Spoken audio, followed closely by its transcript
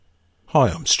Hi,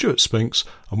 I'm Stuart Spinks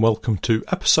and welcome to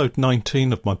episode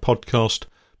 19 of my podcast,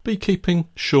 Beekeeping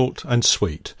Short and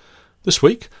Sweet. This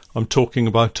week I'm talking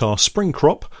about our spring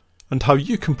crop and how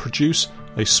you can produce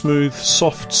a smooth,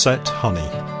 soft set honey.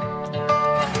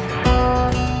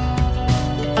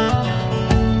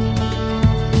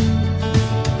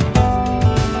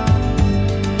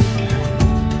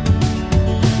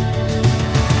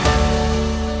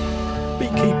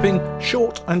 Beekeeping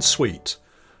Short and Sweet.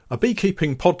 A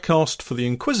beekeeping podcast for the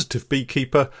inquisitive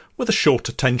beekeeper with a short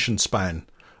attention span.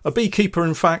 A beekeeper,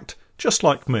 in fact, just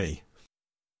like me.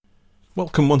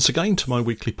 Welcome once again to my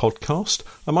weekly podcast,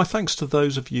 and my thanks to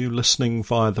those of you listening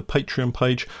via the Patreon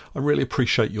page. I really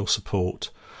appreciate your support.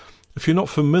 If you're not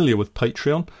familiar with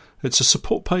Patreon, it's a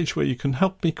support page where you can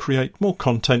help me create more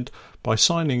content by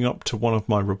signing up to one of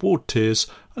my reward tiers,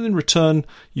 and in return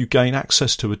you gain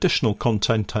access to additional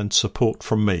content and support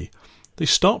from me. They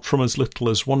start from as little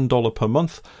as $1 per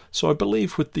month, so I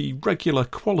believe with the regular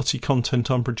quality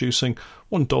content I'm producing,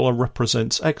 $1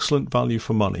 represents excellent value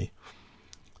for money.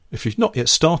 If you've not yet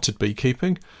started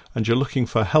beekeeping and you're looking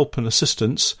for help and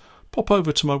assistance, pop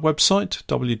over to my website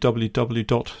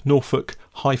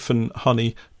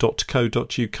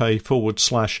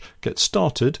www.norfolkhoney.co.uk/get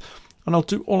started, and I'll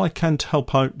do all I can to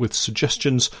help out with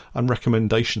suggestions and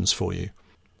recommendations for you.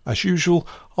 As usual,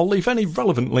 I'll leave any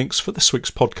relevant links for this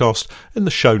week's podcast in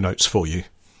the show notes for you.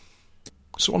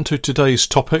 So on to today's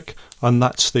topic, and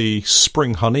that's the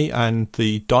spring honey and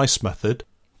the dice method.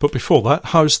 But before that,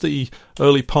 how's the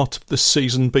early part of this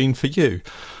season been for you?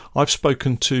 I've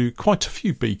spoken to quite a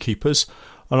few beekeepers,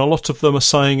 and a lot of them are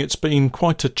saying it's been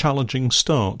quite a challenging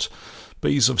start.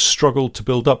 Bees have struggled to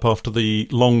build up after the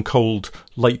long, cold,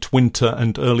 late winter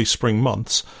and early spring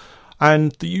months.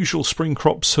 And the usual spring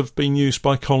crops have been used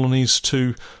by colonies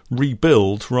to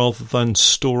rebuild rather than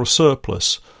store a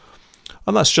surplus.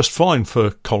 And that's just fine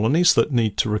for colonies that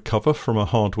need to recover from a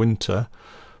hard winter.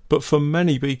 But for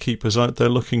many beekeepers out there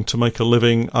looking to make a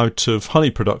living out of honey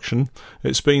production,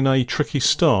 it's been a tricky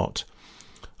start.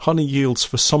 Honey yields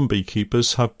for some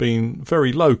beekeepers have been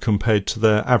very low compared to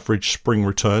their average spring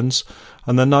returns,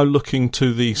 and they're now looking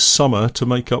to the summer to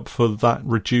make up for that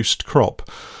reduced crop.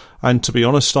 And to be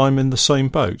honest, I'm in the same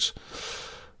boat.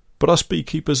 But us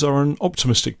beekeepers are an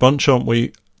optimistic bunch, aren't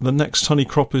we? The next honey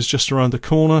crop is just around the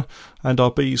corner, and our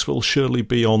bees will surely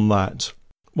be on that.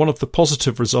 One of the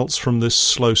positive results from this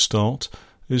slow start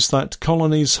is that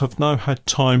colonies have now had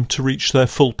time to reach their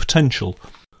full potential,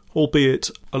 albeit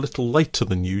a little later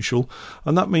than usual,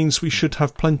 and that means we should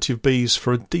have plenty of bees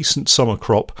for a decent summer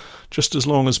crop, just as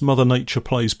long as Mother Nature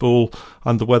plays ball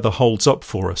and the weather holds up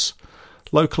for us.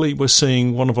 Locally, we're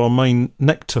seeing one of our main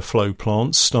nectar flow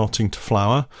plants starting to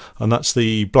flower, and that's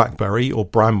the blackberry or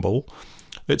bramble.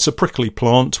 It's a prickly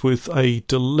plant with a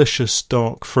delicious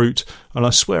dark fruit, and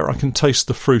I swear I can taste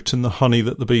the fruit in the honey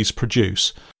that the bees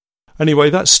produce. Anyway,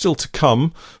 that's still to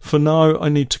come. For now, I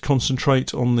need to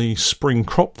concentrate on the spring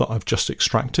crop that I've just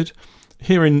extracted.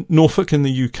 Here in Norfolk in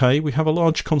the UK, we have a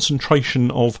large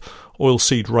concentration of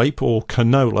oilseed rape or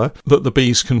canola that the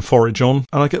bees can forage on,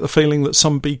 and I get the feeling that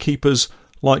some beekeepers,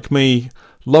 like me,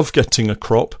 love getting a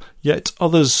crop, yet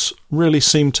others really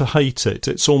seem to hate it.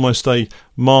 It's almost a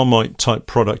Marmite type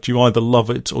product. You either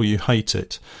love it or you hate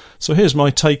it. So here's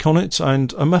my take on it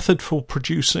and a method for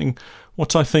producing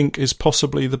what I think is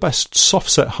possibly the best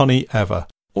soft-set honey ever.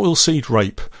 Oilseed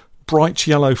rape. Bright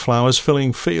yellow flowers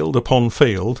filling field upon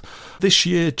field. This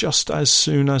year, just as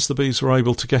soon as the bees were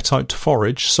able to get out to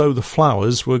forage, so the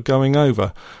flowers were going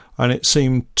over, and it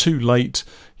seemed too late,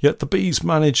 yet the bees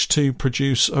managed to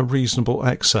produce a reasonable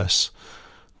excess.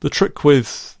 The trick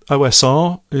with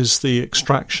OSR is the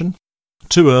extraction.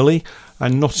 Too early,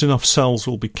 and not enough cells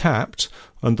will be capped,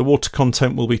 and the water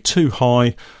content will be too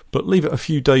high, but leave it a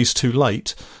few days too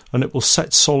late, and it will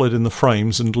set solid in the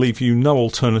frames and leave you no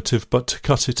alternative but to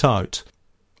cut it out.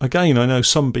 Again, I know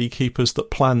some beekeepers that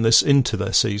plan this into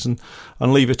their season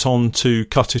and leave it on to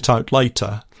cut it out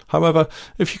later. However,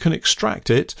 if you can extract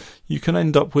it, you can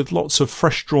end up with lots of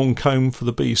fresh drawn comb for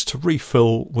the bees to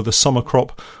refill with a summer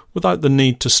crop without the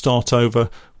need to start over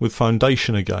with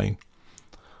foundation again.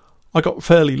 I got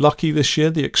fairly lucky this year.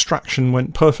 The extraction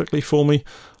went perfectly for me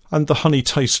and the honey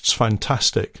tastes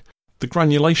fantastic. The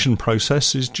granulation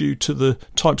process is due to the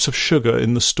types of sugar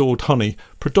in the stored honey,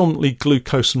 predominantly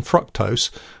glucose and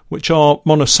fructose, which are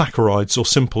monosaccharides or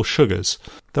simple sugars.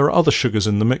 There are other sugars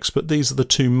in the mix, but these are the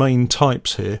two main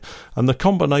types here, and the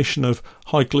combination of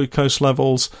high glucose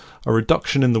levels, a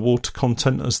reduction in the water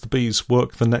content as the bees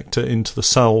work the nectar into the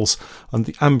cells, and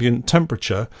the ambient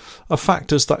temperature are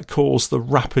factors that cause the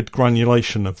rapid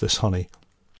granulation of this honey.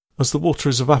 As the water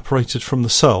is evaporated from the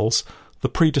cells, the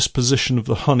predisposition of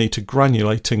the honey to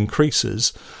granulate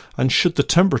increases, and should the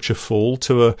temperature fall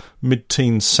to a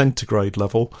mid-teens centigrade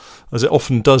level, as it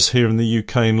often does here in the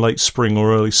UK in late spring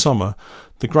or early summer,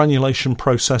 the granulation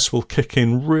process will kick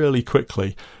in really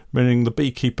quickly, meaning the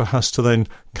beekeeper has to then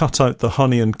cut out the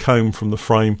honey and comb from the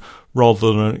frame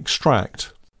rather than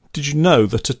extract. Did you know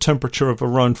that a temperature of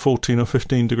around 14 or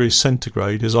 15 degrees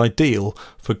centigrade is ideal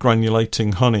for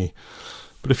granulating honey?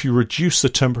 But if you reduce the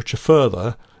temperature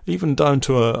further, even down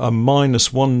to a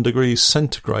minus 1 degrees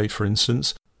centigrade for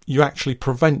instance, you actually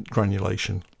prevent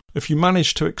granulation. If you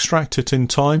manage to extract it in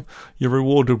time, you're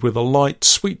rewarded with a light,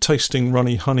 sweet-tasting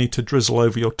runny honey to drizzle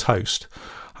over your toast.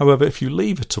 However, if you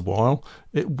leave it a while,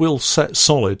 it will set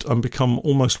solid and become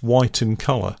almost white in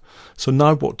colour. So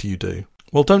now what do?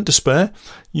 Well, don't despair.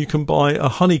 You can buy a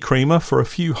honey creamer for a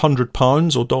few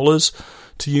 £100 or dollars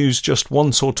to use just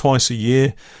once or twice a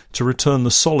year to return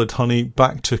the solid honey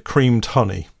back to creamed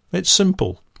honey. It's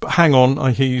simple. But hang on,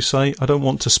 I hear you say, I don't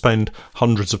want to spend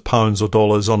hundreds of pounds or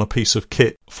dollars on a piece of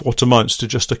kit for what amounts to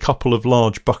just a couple of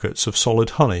large buckets of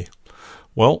solid honey.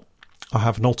 Well, I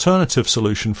have an alternative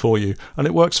solution for you, and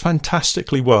it works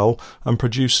fantastically well and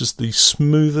produces the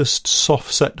smoothest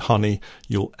soft-set honey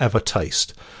you'll ever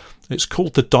taste. It's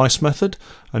called the Dice method,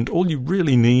 and all you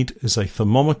really need is a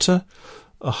thermometer,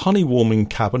 a honey warming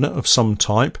cabinet of some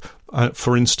type.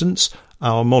 For instance,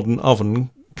 our modern oven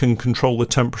can control the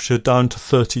temperature down to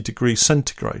 30 degrees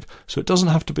centigrade, so it doesn't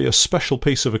have to be a special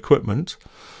piece of equipment,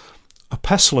 a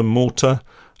pestle and mortar,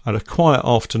 and a quiet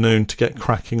afternoon to get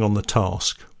cracking on the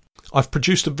task. I've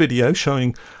produced a video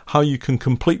showing how you can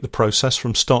complete the process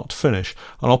from start to finish,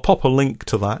 and I'll pop a link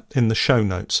to that in the show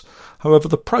notes. However,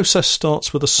 the process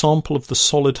starts with a sample of the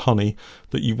solid honey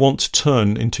that you want to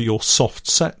turn into your soft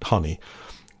set honey.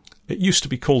 It used to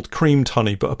be called creamed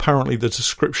honey, but apparently the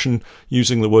description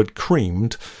using the word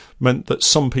creamed meant that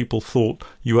some people thought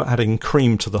you were adding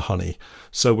cream to the honey,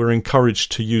 so we're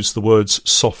encouraged to use the words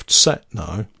soft set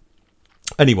now.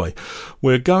 Anyway,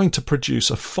 we're going to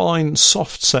produce a fine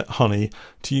soft set honey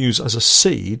to use as a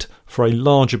seed for a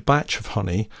larger batch of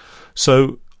honey.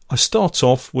 So I start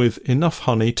off with enough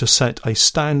honey to set a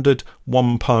standard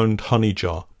 1 pound honey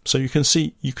jar. So you can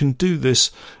see you can do this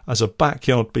as a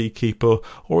backyard beekeeper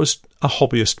or as a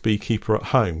hobbyist beekeeper at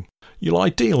home. You'll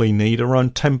ideally need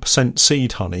around 10%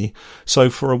 seed honey, so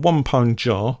for a 1 pound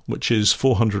jar, which is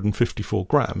 454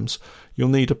 grams, you'll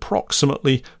need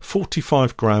approximately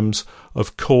 45 grams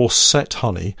of coarse set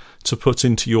honey to put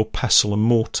into your pestle and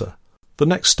mortar. The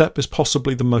next step is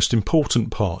possibly the most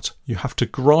important part. You have to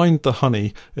grind the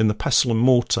honey in the pestle and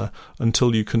mortar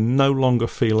until you can no longer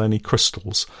feel any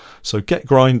crystals. So get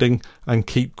grinding and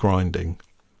keep grinding.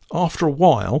 After a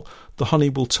while, the honey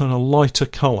will turn a lighter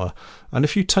colour, and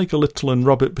if you take a little and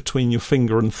rub it between your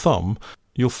finger and thumb,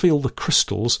 you'll feel the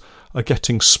crystals are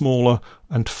getting smaller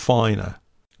and finer.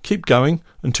 Keep going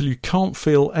until you can't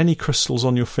feel any crystals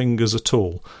on your fingers at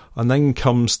all, and then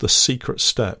comes the secret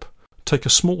step. Take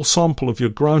a small sample of your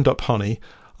ground up honey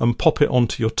and pop it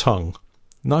onto your tongue.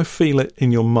 Now feel it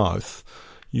in your mouth.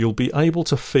 You'll be able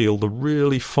to feel the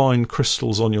really fine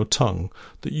crystals on your tongue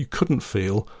that you couldn't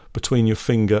feel between your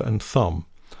finger and thumb.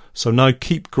 So now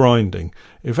keep grinding.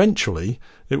 Eventually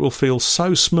it will feel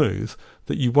so smooth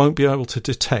that you won't be able to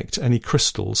detect any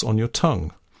crystals on your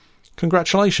tongue.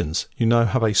 Congratulations, you now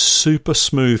have a super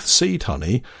smooth seed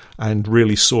honey and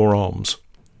really sore arms.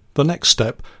 The next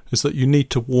step is that you need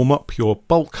to warm up your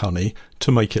bulk honey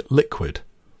to make it liquid.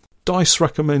 Dice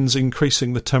recommends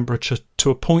increasing the temperature to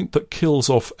a point that kills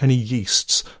off any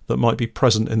yeasts that might be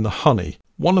present in the honey.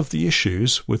 One of the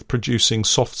issues with producing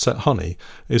soft-set honey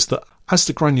is that as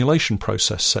the granulation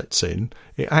process sets in,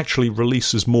 it actually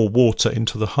releases more water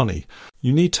into the honey.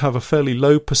 You need to have a fairly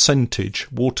low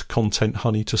percentage water content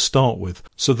honey to start with,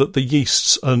 so that the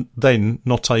yeasts are then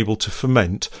not able to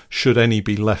ferment should any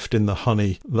be left in the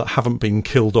honey that haven't been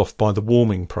killed off by the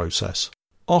warming process.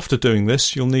 After doing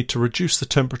this, you'll need to reduce the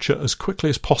temperature as quickly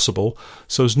as possible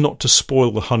so as not to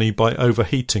spoil the honey by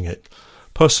overheating it.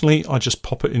 Personally, I just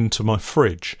pop it into my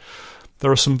fridge.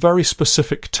 There are some very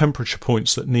specific temperature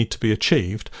points that need to be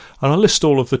achieved, and I list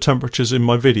all of the temperatures in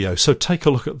my video, so take a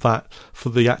look at that for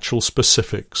the actual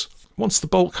specifics. Once the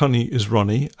bulk honey is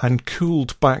runny and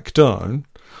cooled back down,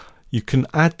 you can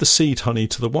add the seed honey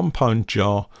to the 1 pound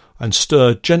jar and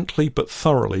stir gently but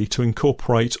thoroughly to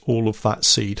incorporate all of that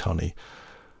seed honey.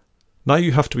 Now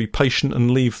you have to be patient and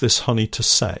leave this honey to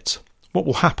set. What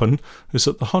will happen is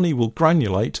that the honey will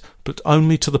granulate, but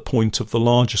only to the point of the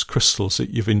largest crystals that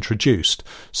you've introduced.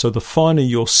 So the finer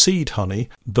your seed honey,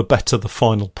 the better the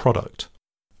final product.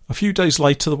 A few days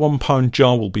later, the £1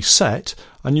 jar will be set,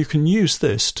 and you can use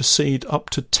this to seed up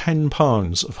to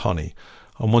 £10 of honey.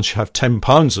 And once you have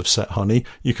 £10 of set honey,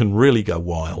 you can really go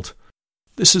wild.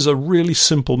 This is a really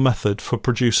simple method for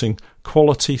producing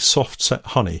quality soft set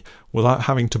honey without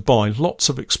having to buy lots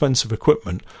of expensive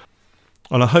equipment,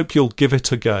 and I hope you'll give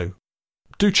it a go.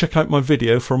 Do check out my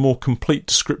video for a more complete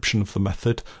description of the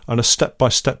method and a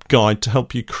step-by-step guide to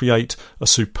help you create a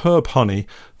superb honey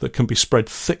that can be spread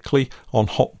thickly on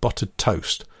hot buttered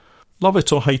toast. Love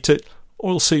it or hate it,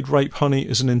 oilseed rape honey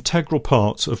is an integral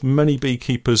part of many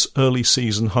beekeepers' early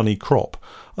season honey crop,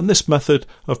 and this method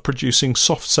of producing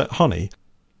soft set honey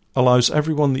allows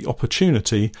everyone the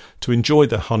opportunity to enjoy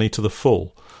their honey to the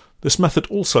full. This method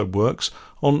also works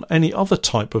on any other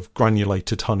type of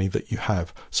granulated honey that you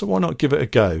have, so why not give it a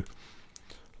go?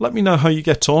 Let me know how you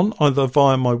get on, either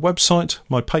via my website,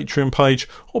 my Patreon page,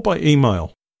 or by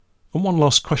email. And one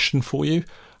last question for you.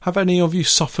 Have any of you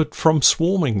suffered from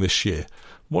swarming this year?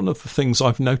 One of the things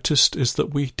I've noticed is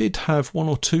that we did have 1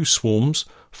 or 2 swarms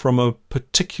from a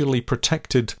particularly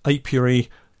protected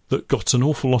apiary that got an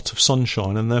awful lot of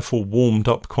sunshine and therefore warmed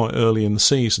up quite early in the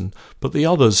season, but the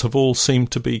others have all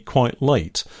seemed to be quite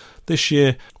late. This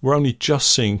year we're only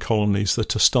just seeing colonies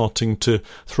that are starting to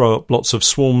throw up lots of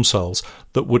swarm cells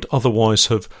that would otherwise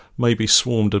have maybe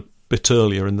swarmed a bit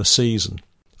earlier in the season.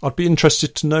 I'd be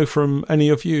interested to know from any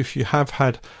of you if you have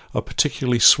had a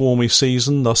particularly swarmy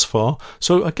season thus far,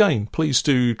 so again, please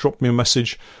do drop me a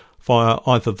message via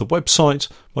either the website,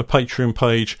 my Patreon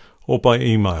page, or by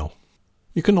email.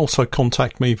 You can also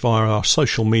contact me via our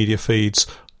social media feeds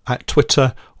at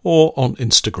Twitter or on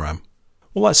Instagram.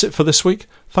 Well, that's it for this week.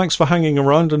 Thanks for hanging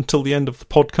around until the end of the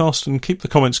podcast and keep the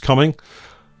comments coming.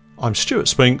 I'm Stuart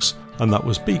Spinks, and that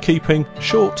was Beekeeping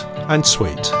Short and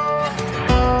Sweet.